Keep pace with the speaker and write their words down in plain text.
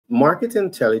Market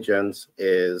intelligence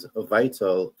is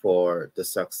vital for the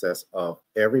success of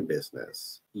every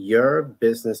business. Your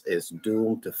business is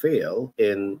doomed to fail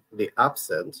in the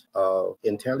absence of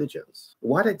intelligence.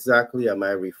 What exactly am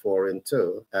I referring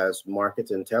to as market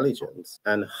intelligence,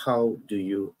 and how do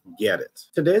you get it?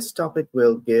 Today's topic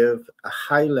will give a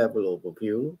high-level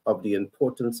overview of the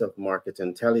importance of market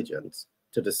intelligence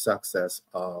to the success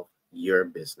of your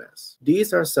business.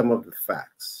 These are some of the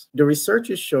facts. The research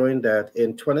is showing that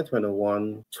in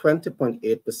 2021,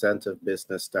 20.8% of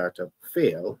business startups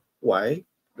fail. Why?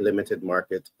 Limited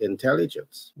market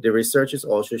intelligence. The research is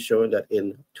also showing that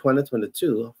in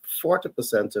 2022,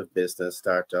 40% of business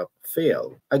startups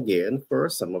fail, again, for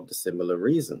some of the similar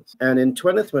reasons. And in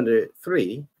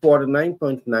 2023,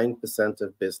 49.9%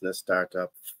 of business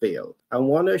startups failed. I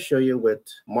want to show you with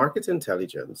market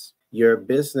intelligence, your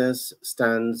business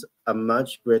stands a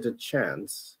much greater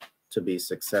chance to be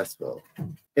successful.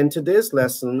 In today's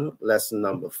lesson, lesson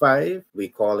number 5, we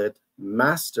call it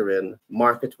Mastering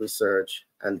Market Research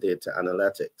and Data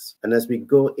Analytics. And as we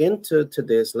go into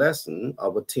today's lesson,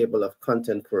 our table of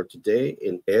content for today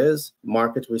is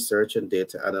market research and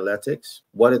data analytics,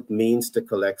 what it means to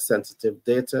collect sensitive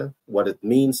data, what it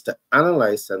means to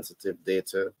analyze sensitive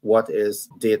data, what is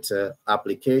data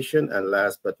application, and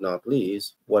last but not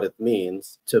least, what it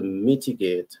means to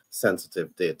mitigate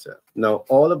sensitive data. Now,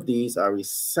 all of these are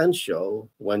essential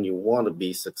when you want to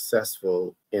be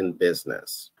successful in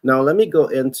business. Now, let me go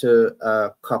into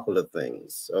a couple of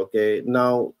things, okay?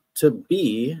 Now, to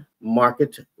be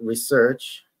market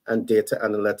research and data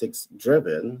analytics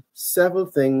driven, several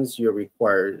things you're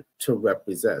required to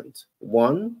represent.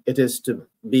 One, it is to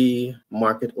be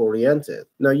market oriented.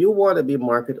 Now, you want to be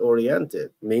market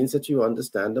oriented, means that you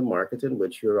understand the market in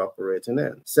which you're operating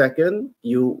in. Second,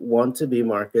 you want to be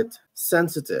market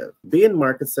sensitive. Being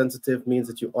market sensitive means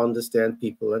that you understand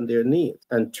people and their needs.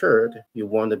 And third, you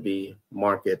want to be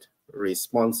market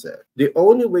responsive. The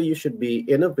only way you should be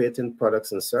innovating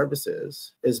products and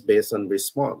services is based on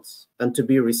response. And to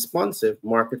be responsive,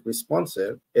 market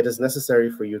responsive, it is necessary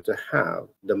for you to have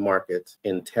the market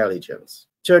intelligence.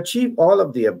 To achieve all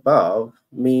of the above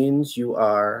means you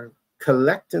are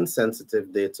collecting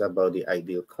sensitive data about the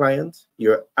ideal client,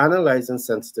 you're analyzing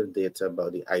sensitive data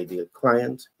about the ideal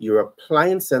client, you're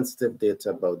applying sensitive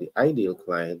data about the ideal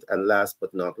client, and last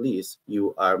but not least,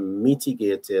 you are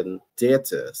mitigating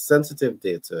data, sensitive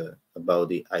data about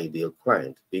the ideal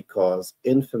client, because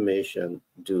information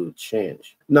do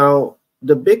change. Now,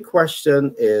 the big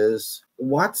question is,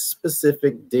 what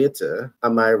specific data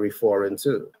am I referring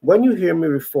to? When you hear me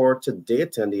refer to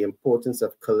data and the importance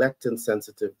of collecting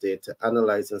sensitive data,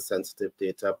 analyzing sensitive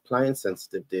data, applying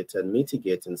sensitive data, and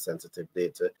mitigating sensitive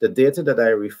data, the data that I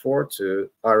refer to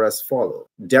are as follows: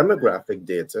 demographic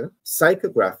data,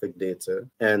 psychographic data,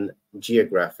 and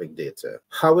geographic data.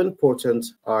 How important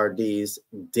are these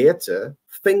data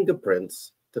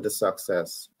fingerprints to the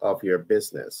success of your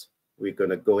business? We're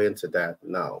going to go into that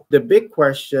now. The big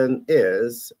question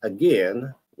is,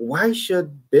 again, why should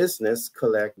business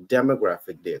collect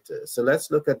demographic data? So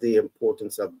let's look at the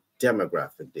importance of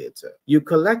demographic data. You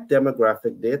collect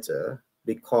demographic data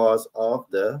because of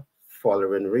the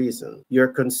following reason. Your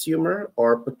consumer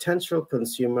or potential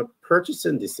consumer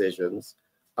purchasing decisions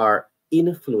are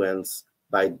influenced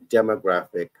by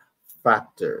demographic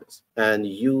factors, and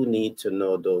you need to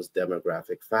know those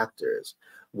demographic factors.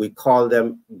 We call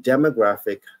them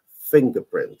demographic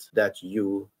fingerprints that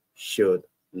you should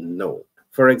know.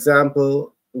 For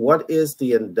example, what is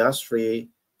the industry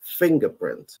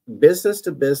fingerprint? Business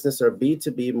to business or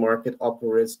B2B market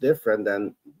operates different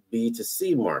than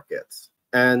B2C markets.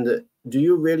 And do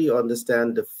you really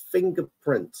understand the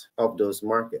fingerprint of those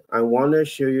markets? I want to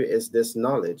show you is this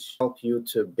knowledge help you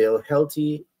to build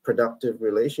healthy, productive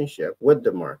relationship with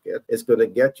the market. Is going to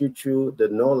get you through the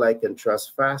know, like, and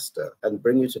trust faster and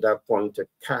bring you to that point to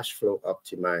cash flow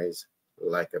optimize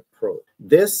like a pro.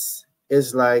 This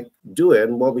is like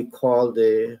doing what we call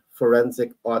the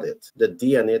forensic audit, the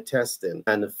DNA testing,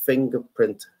 and the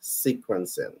fingerprint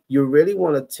sequencing. You really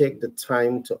want to take the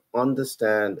time to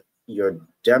understand your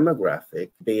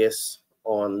demographic based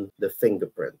on the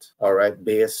fingerprint, all right,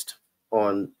 based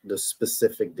on the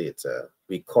specific data.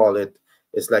 We call it,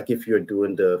 it's like if you're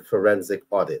doing the forensic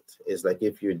audit. It's like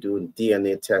if you're doing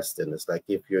DNA testing. It's like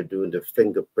if you're doing the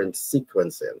fingerprint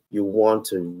sequencing. You want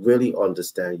to really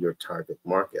understand your target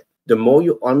market. The more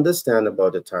you understand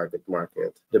about the target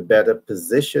market, the better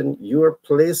position you are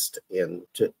placed in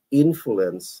to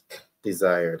influence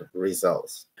desired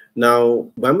results.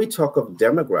 Now, when we talk of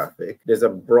demographic, there's a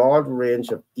broad range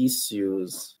of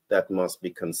issues that must be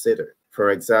considered.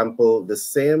 For example, the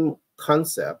same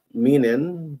concept,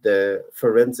 meaning the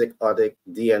forensic audit,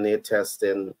 DNA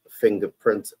testing,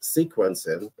 fingerprint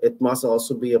sequencing, it must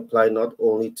also be applied not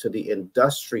only to the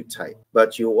industry type,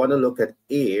 but you want to look at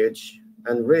age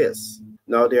and race.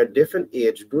 Now, there are different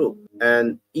age groups,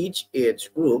 and each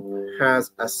age group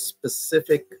has a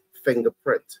specific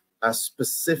fingerprint, a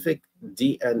specific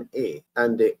DNA,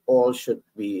 and they all should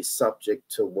be subject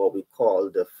to what we call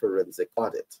the forensic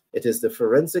audit. It is the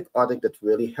forensic audit that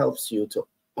really helps you to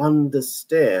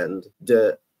understand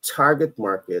the target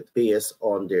market based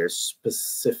on their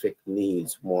specific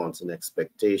needs, wants, and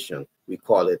expectation. We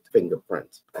call it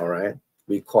fingerprint, all right?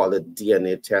 We call it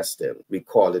DNA testing. We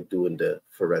call it doing the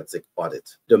forensic audit.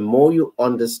 The more you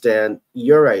understand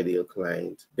your ideal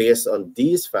client based on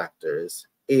these factors,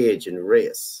 age and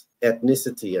race,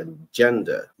 ethnicity and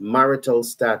gender, marital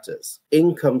status,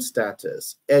 income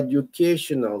status,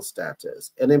 educational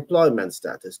status, and employment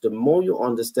status, the more you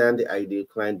understand the ideal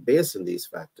client based on these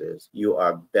factors, you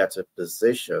are better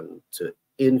positioned to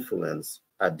influence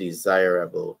a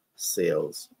desirable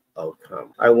sales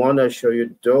outcome. I want to show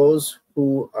you those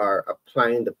who are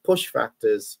applying the push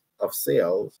factors of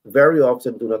sales very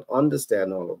often do not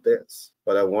understand all of this.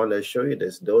 But I want to show you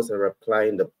this. Those that are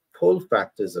applying the pull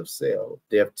factors of sale,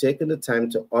 they have taken the time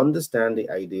to understand the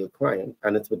ideal client,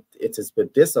 and it is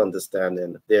with this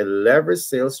understanding they leverage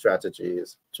sales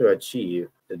strategies to achieve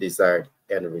the desired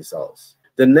end results.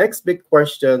 The next big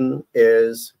question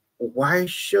is, why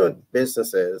should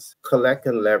businesses collect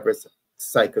and leverage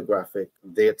psychographic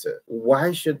data?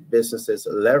 Why should businesses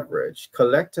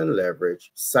collect and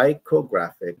leverage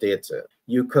psychographic data?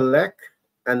 You collect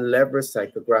and leverage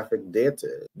psychographic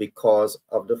data because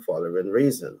of the following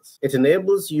reasons. It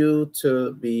enables you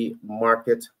to be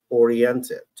market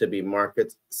oriented, to be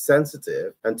market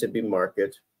sensitive, and to be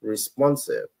market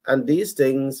responsive. And these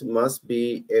things must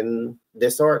be in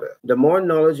disorder. The more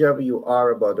knowledgeable you are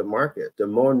about the market, the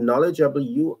more knowledgeable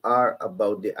you are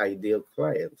about the ideal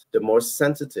client, the more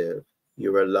sensitive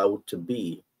you're allowed to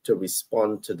be to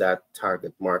respond to that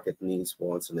target market needs,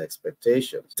 wants, and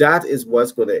expectations. That is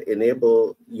what's going to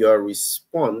enable your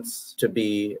response to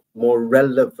be more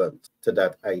relevant to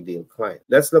that ideal client.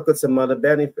 Let's look at some other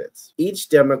benefits. Each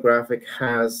demographic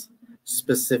has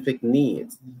specific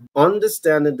needs.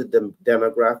 Understanding the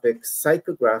demographic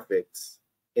psychographics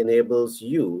enables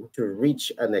you to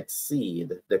reach and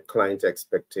exceed the client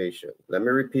expectation. Let me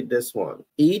repeat this one.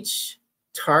 Each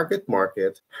target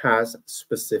market has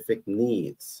specific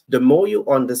needs. The more you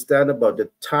understand about the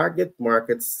target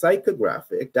market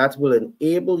psychographic, that will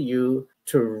enable you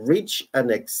to reach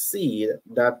and exceed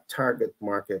that target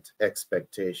market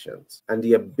expectations. And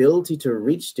the ability to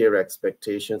reach their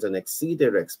expectations and exceed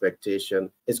their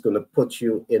expectation is going to put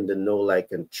you in the know, like,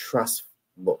 and trust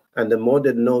book. And the more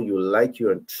they know you, like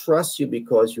you, and trust you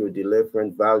because you're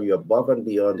delivering value above and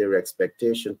beyond their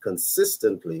expectation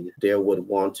consistently, they would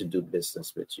want to do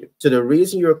business with you. So the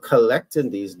reason you're collecting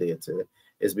these data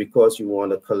is because you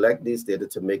want to collect these data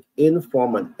to make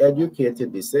informed and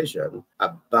educated decision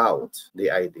about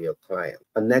the ideal client.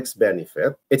 A next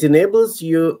benefit, it enables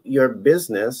your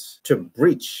business to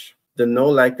breach the know,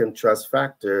 like, and trust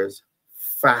factors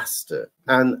faster.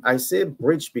 And I say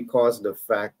bridge because of the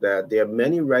fact that there are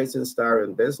many rising stars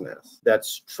in business that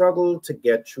struggle to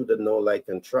get through the know, like,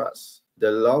 and trust.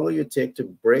 The longer you take to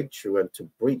break through and to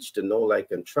breach the know,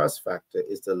 like, and trust factor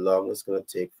is the longer it's going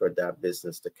to take for that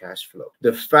business to cash flow.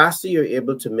 The faster you're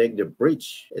able to make the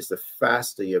breach is the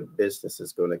faster your business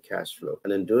is going to cash flow.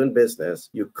 And in doing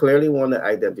business, you clearly want to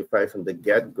identify from the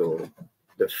get-go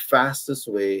the fastest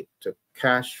way to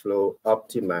cash flow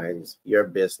optimize your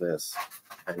business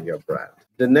and your brand.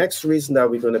 The next reason that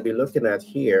we're going to be looking at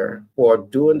here for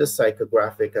doing the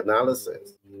psychographic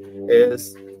analysis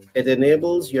is it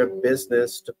enables your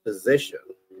business to position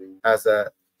as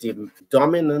a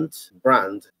dominant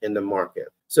brand in the market.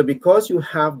 So because you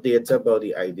have data about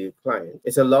the ideal client,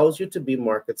 it allows you to be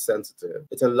market sensitive.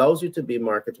 It allows you to be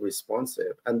market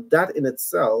responsive. And that in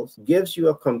itself gives you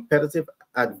a competitive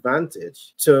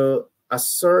advantage to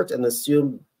assert and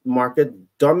assume market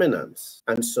dominance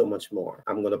and so much more.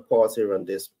 I'm going to pause here on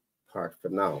this part for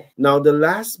now. Now, the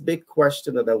last big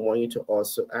question that I want you to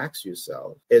also ask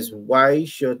yourself is, why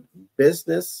should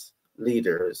business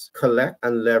leaders collect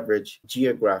and leverage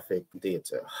geographic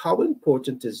data? How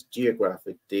important is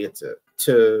geographic data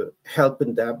to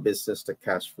helping that business to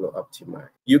cash flow optimize?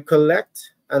 You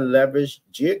collect and leverage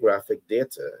geographic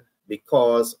data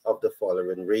because of the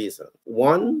following reason.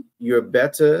 One, you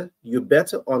better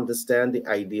understand the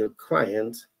ideal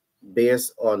client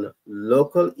based on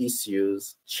local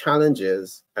issues,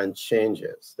 challenges, and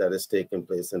changes that is taking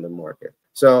place in the market.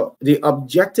 So the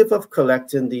objective of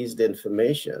collecting these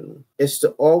information is to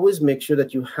always make sure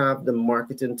that you have the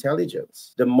market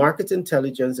intelligence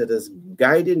that is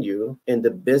guiding you in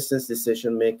the business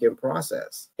decision-making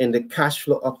process, in the cash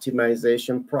flow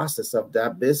optimization process of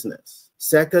that business.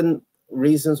 Second,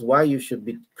 reasons why you should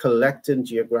be collecting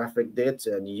geographic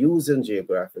data and using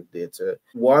geographic data.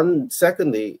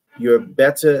 Secondly, you're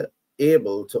better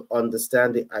able to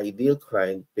understand the ideal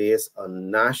client based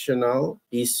on national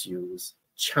issues,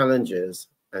 challenges,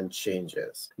 and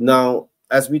changes. Now,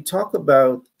 as we talk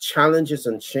about challenges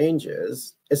and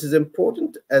changes, it is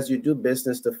important as you do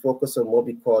business to focus on what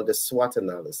we call the SWOT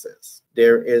analysis.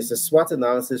 There is a SWOT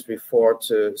analysis refer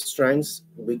to strengths,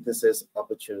 weaknesses,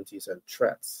 opportunities, and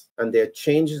threats. And there are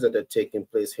changes that are taking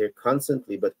place here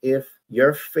constantly. But if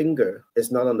your finger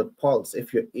is not on the pulse,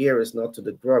 if your ear is not to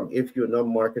the drum, if you're not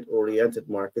market-oriented,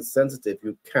 market-sensitive,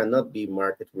 you cannot be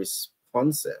market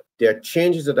responsive. There are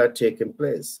changes that are taking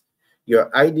place.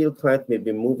 Your ideal client may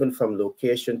be moving from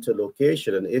location to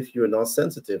location. And if you're not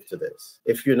sensitive to this,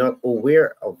 if you're not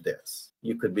aware of this,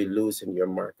 you could be losing your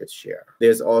market share.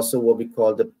 There's also what we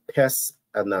call the PES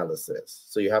analysis.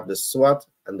 So you have the SWOT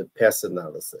and the PES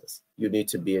analysis. You need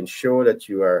to be ensured that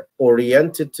you are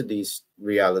oriented to these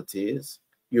realities,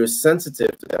 you're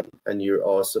sensitive to them, and you're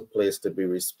also placed to be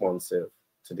responsive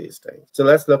to these things. So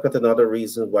let's look at another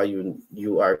reason why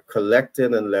you are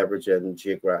collecting and leveraging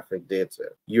geographic data.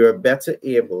 You're better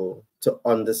able to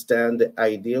understand the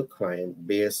ideal client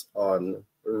based on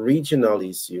regional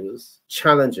issues,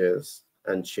 challenges,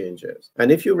 and changes.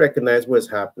 And if you recognize what's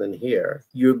happening here,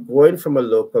 you're going from a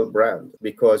local brand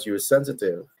because you're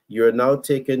sensitive. You're now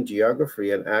taking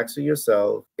geography and asking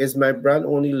yourself, is my brand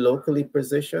only locally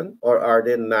positioned or are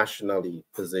they nationally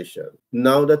positioned?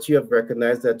 Now that you have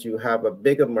recognized that you have a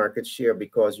bigger market share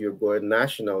because you're going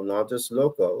national, not just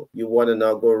local, you want to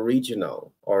now go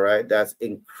regional, all right? That's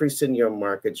increasing your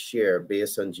market share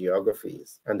based on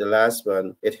geographies. And the last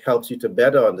one, it helps you to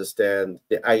better understand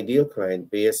the ideal client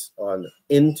based on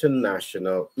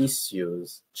international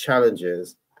issues,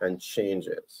 challenges, and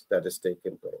changes that is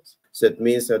taking place. So it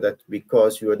means that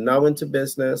because you are now into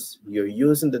business, you're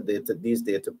using the data, these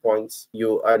data points,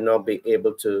 you are now be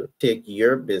able to take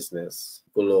your business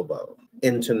global,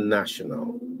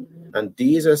 international. And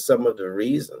these are some of the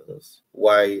reasons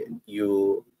why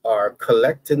you are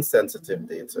collecting sensitive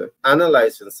data,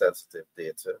 analyzing sensitive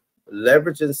data,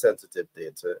 leveraging sensitive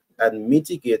data, and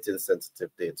mitigating sensitive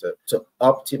data to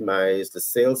optimize the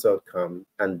sales outcome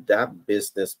and that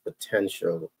business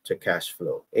potential to cash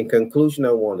flow. In conclusion,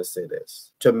 I want to say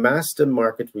this. To master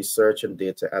market research and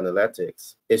data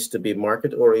analytics is to be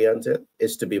market oriented,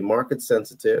 is to be market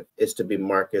sensitive, is to be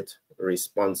market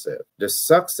responsive. The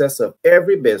success of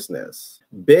every business,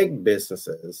 big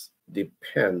businesses,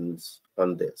 depends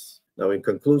on this. Now, in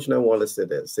conclusion, I want to say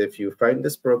this. If you find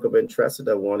this program interested,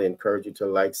 I want to encourage you to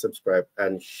like, subscribe,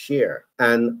 and share.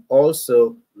 And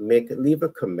also leave a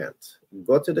comment.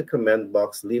 Go to the comment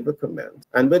box, leave a comment.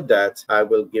 And with that, I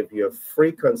will give you a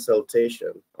free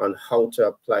consultation on how to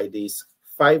apply these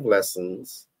 5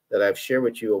 lessons that I've shared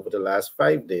with you over the last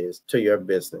 5 days to your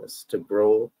business to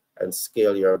grow and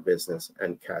scale your business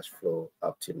and cash flow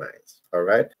optimize. All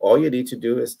right. All you need to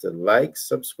do is to like,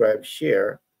 subscribe,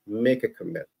 share, make a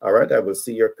comment. All right, I will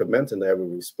see your comment and I will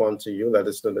respond to you. Let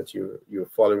us know that you're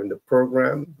following the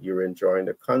program, you're enjoying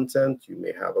the content, you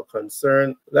may have a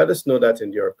concern. Let us know that in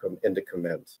the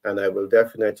comments, and I will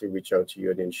definitely reach out to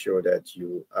you and ensure that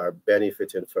you are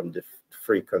benefiting from the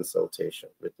free consultation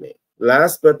with me.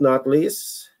 Last but not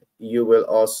least, you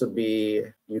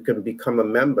can become a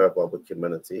member of our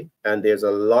community, and there's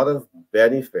a lot of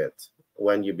benefit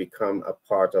when you become a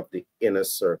part of the inner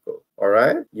circle. All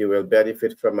right, you will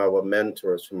benefit from our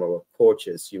mentors, from our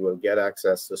coaches. You will get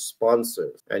access to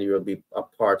sponsors, and you will be a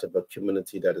part of a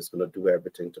community that is going to do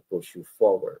everything to push you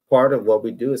forward. Part of what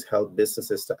we do is help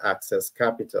businesses to access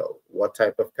capital. What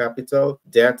type of capital?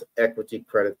 Debt, equity,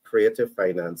 credit, creative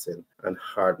financing, and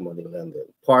hard money lending.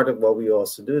 Part of what we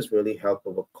also do is really help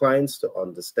our clients to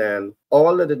understand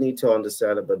all that they need to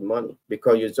understand about money,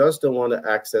 because you just don't want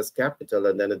to access capital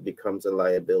and then it becomes a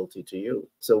liability to you.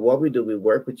 So what we do, we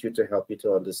work with you to help you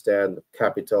to understand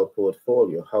capital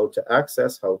portfolio, how to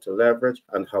access, how to leverage,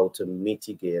 and how to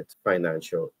mitigate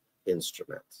financial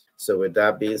instruments. So with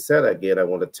that being said, again, I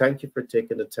want to thank you for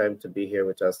taking the time to be here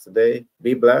with us today.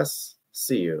 Be blessed.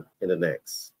 See you in the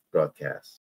next broadcast.